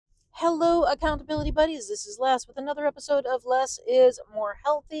Hello, accountability buddies. This is Les with another episode of Less is More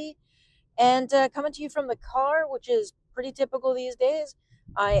Healthy. And coming to you from the car, which is pretty typical these days.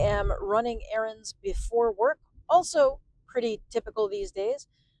 I am running errands before work, also pretty typical these days.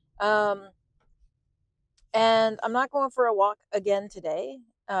 Um, and I'm not going for a walk again today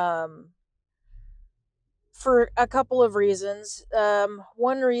for a couple of reasons.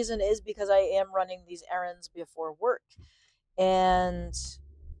 One reason is because I am running these errands before work. And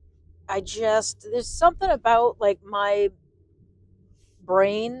there's something about like my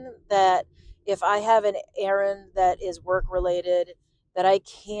brain that if I have an errand that is work related, that I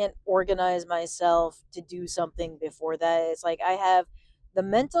can't organize myself to do something before that. It's like I have the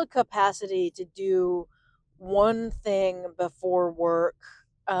mental capacity to do one thing before work,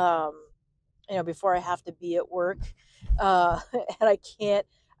 um, before I have to be at work. And I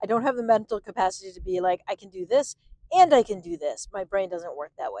don't have the mental capacity to be like, I can do this and I can do this. My brain doesn't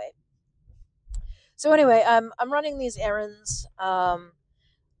work that way. So anyway, I'm running these errands.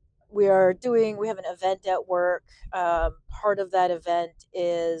 We have an event at work. Part of that event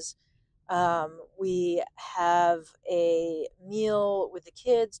is we have a meal with the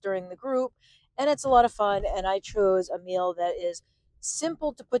kids during the group, and it's a lot of fun. And I chose a meal that is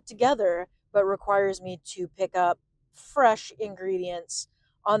simple to put together, but requires me to pick up fresh ingredients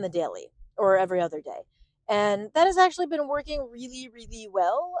on the daily or every other day. And that has actually been working really, really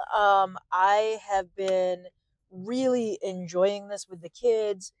well. I have been really enjoying this with the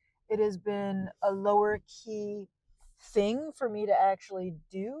kids. It has been a lower key thing for me to actually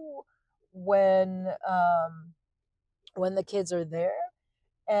do when um, when the kids are there,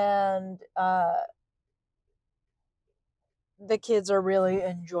 and the kids are really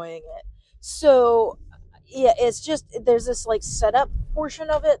enjoying it. So yeah, it's just there's this like setup portion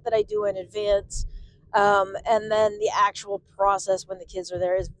of it that I do in advance, and then the actual process when the kids are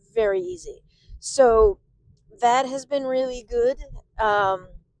there is very easy. So that has been really good. Um,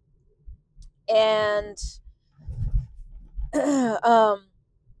 and um,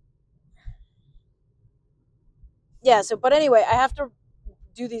 yeah, so but anyway, I have to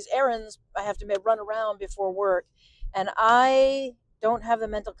do these errands. I have to run around before work, and I don't have the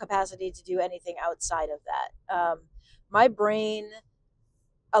mental capacity to do anything outside of that. My brain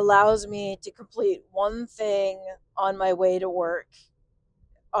allows me to complete one thing on my way to work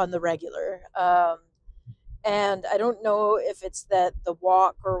on the regular. And I don't know if it's that the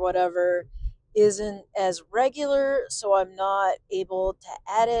walk or whatever isn't as regular, so I'm not able to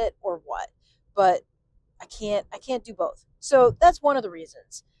add it or what. But I can't do both. So that's one of the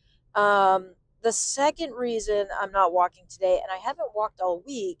reasons. The second reason I'm not walking today, and I haven't walked all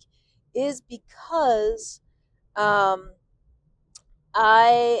week, is because um,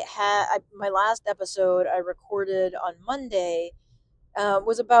 my last episode I recorded on Monday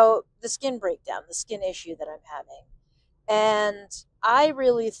was about the skin breakdown, the skin issue that I'm having, and I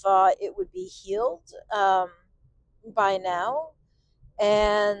really thought it would be healed by now,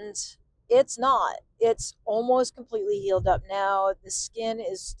 and it's not. It's almost completely healed up now. The skin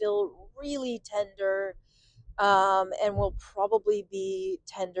is still really tender, and will probably be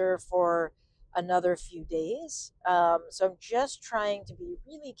tender for another few days. So I'm just trying to be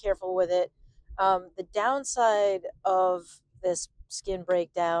really careful with it. The downside of this skin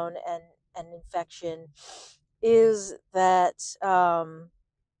breakdown and infection is that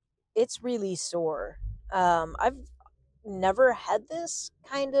it's really sore. I've never had this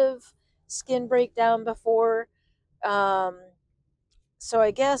kind of skin breakdown before. Um, so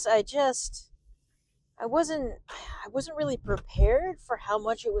I guess I wasn't I wasn't really prepared for how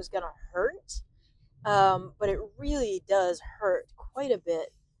much it was gonna hurt. But it really does hurt quite a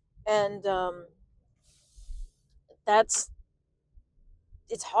bit, and that's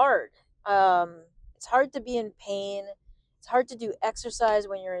it's hard. It's hard to be in pain. It's hard to do exercise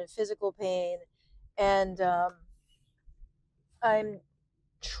when you're in physical pain, and I'm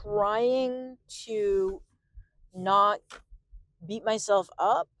trying to not beat myself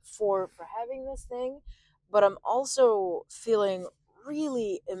up for having this thing, but I'm also feeling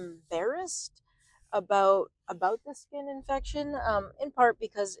really embarrassed about the skin infection. In part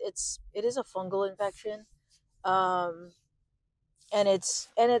because it is a fungal infection, um, and it's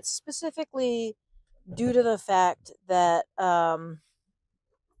specifically due to the fact that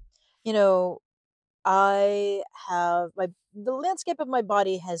you know I have my the landscape of my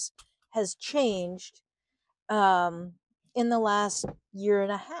body has changed um, in the last year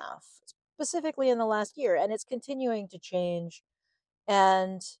and a half, specifically in the last year, and it's continuing to change.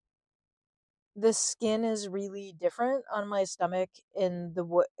 And the skin is really different on my stomach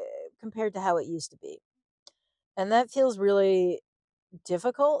compared to how it used to be, and that feels really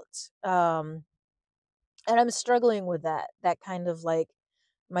difficult. And I'm struggling with that kind of like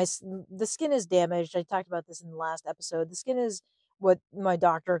the skin is damaged. I talked about this in the last episode. The skin is what my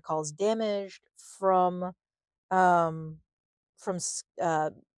doctor calls damaged um from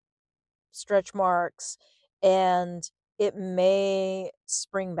stretch marks, and it may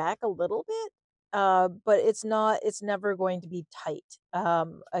spring back a little bit, but it's never going to be tight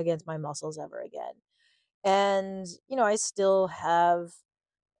against my muscles ever again. And I still have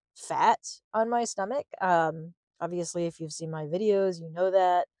fat on my stomach. Obviously, if you've seen my videos, you know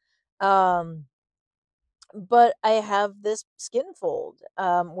that. Um, but I have this skin fold,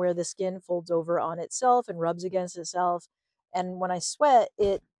 where the skin folds over on itself and rubs against itself. And when I sweat,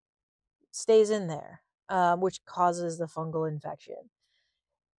 it stays in there, which causes the fungal infection.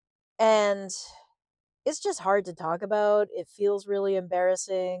 And it's just hard to talk about. It feels really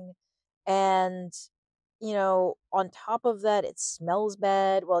embarrassing. And, on top of that, it smells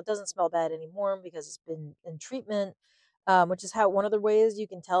bad. Well, it doesn't smell bad anymore because it's been in treatment, which is how one of the ways you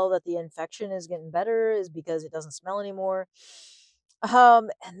can tell that the infection is getting better is because it doesn't smell anymore.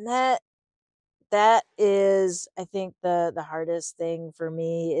 And that is, I think, the hardest thing for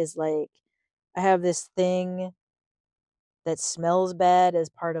me is like I have this thing that smells bad as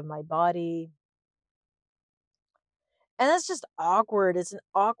part of my body. And that's just awkward. It's an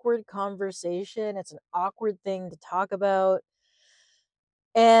awkward conversation. It's an awkward thing to talk about.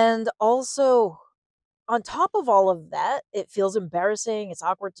 And also, on top of all of that, it feels embarrassing. It's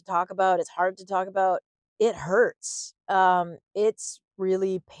awkward to talk about. It's hard to talk about. It hurts. It's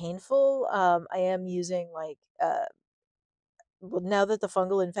really painful. I am using like well, now that the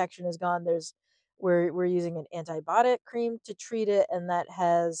fungal infection is gone, we're using an antibiotic cream to treat it, and that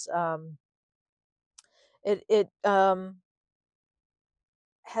has a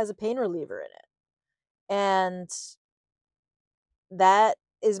pain reliever in it. And that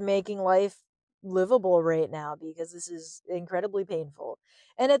is making life livable right now because this is incredibly painful.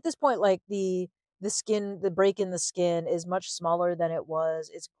 And at this point, like the break in the skin is much smaller than it was.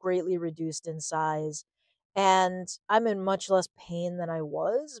 It's greatly reduced in size, and I'm in much less pain than I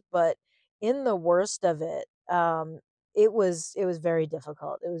was, but in the worst of it, it was very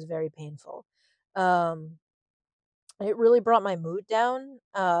difficult. It was very painful. Um it really brought my mood down.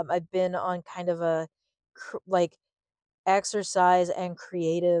 I've been on kind of a like exercise and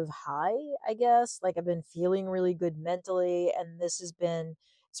creative high, I guess. Like I've been feeling really good mentally, and it's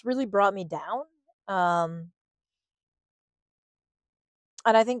really brought me down. Um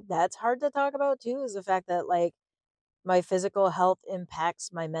and I think that's hard to talk about too, is the fact that like my physical health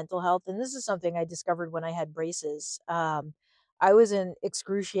impacts my mental health. And this is something I discovered when I had braces. I was in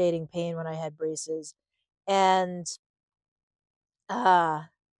excruciating pain when I had braces, and uh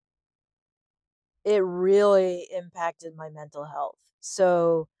it really impacted my mental health.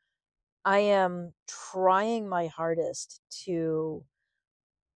 So I am trying my hardest to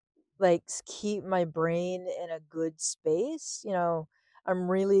like keep my brain in a good space. I'm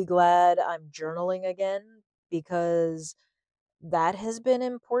really glad I'm journaling again because that has been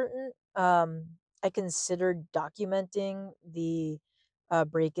important. I considered documenting the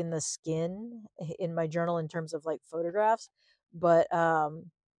break in the skin in my journal in terms of like photographs, but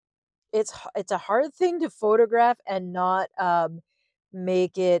it's a hard thing to photograph and not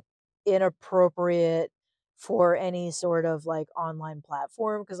make it inappropriate for any sort of like online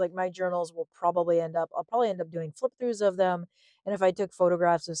platform, because like my journals I'll probably end up doing flip throughs of them, and if I took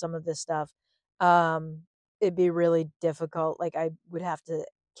photographs of some of this stuff, um it'd be really difficult. Like I would have to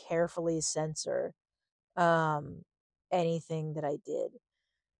carefully censor um anything that I did.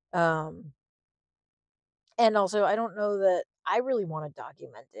 um and also, I don't know that I really want to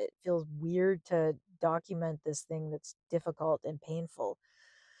document it. It feels weird to document this thing that's difficult and painful.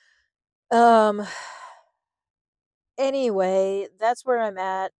 Um anyway, that's where I'm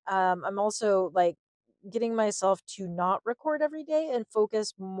at. I'm also like getting myself to not record every day and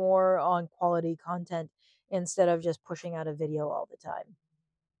focus more on quality content instead of just pushing out a video all the time.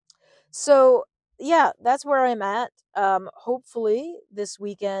 So, yeah, that's where I'm at. Hopefully this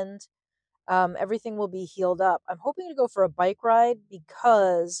weekend everything will be healed up. I'm hoping to go for a bike ride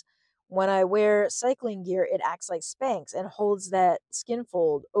because when I wear cycling gear, it acts like Spanx and holds that skin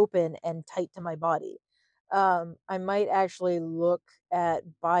fold open and tight to my body. I might actually look at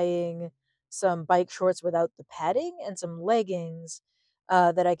buying some bike shorts without the padding and some leggings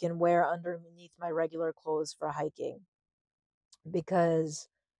that I can wear underneath my regular clothes for hiking, because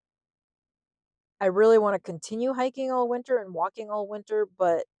I really want to continue hiking all winter and walking all winter,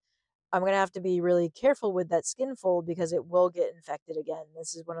 but I'm gonna have to be really careful with that skin fold because it will get infected again.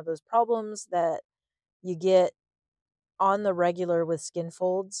 This is one of those problems that you get on the regular with skin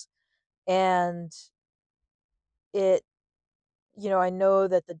folds, and it I know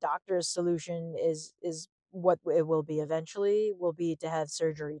that the doctor's solution is what it will be eventually, will be to have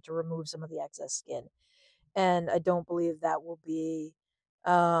surgery to remove some of the excess skin. And I don't believe that will be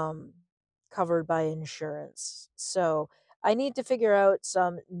um, covered by insurance. So I need to figure out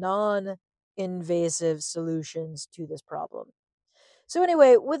some non invasive solutions to this problem. So,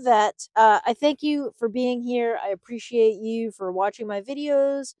 anyway, with that, I thank you for being here. I appreciate you for watching my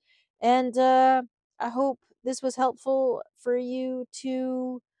videos. And I hope this was helpful for you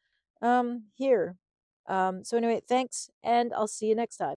to hear. So, anyway, thanks. And I'll see you next time.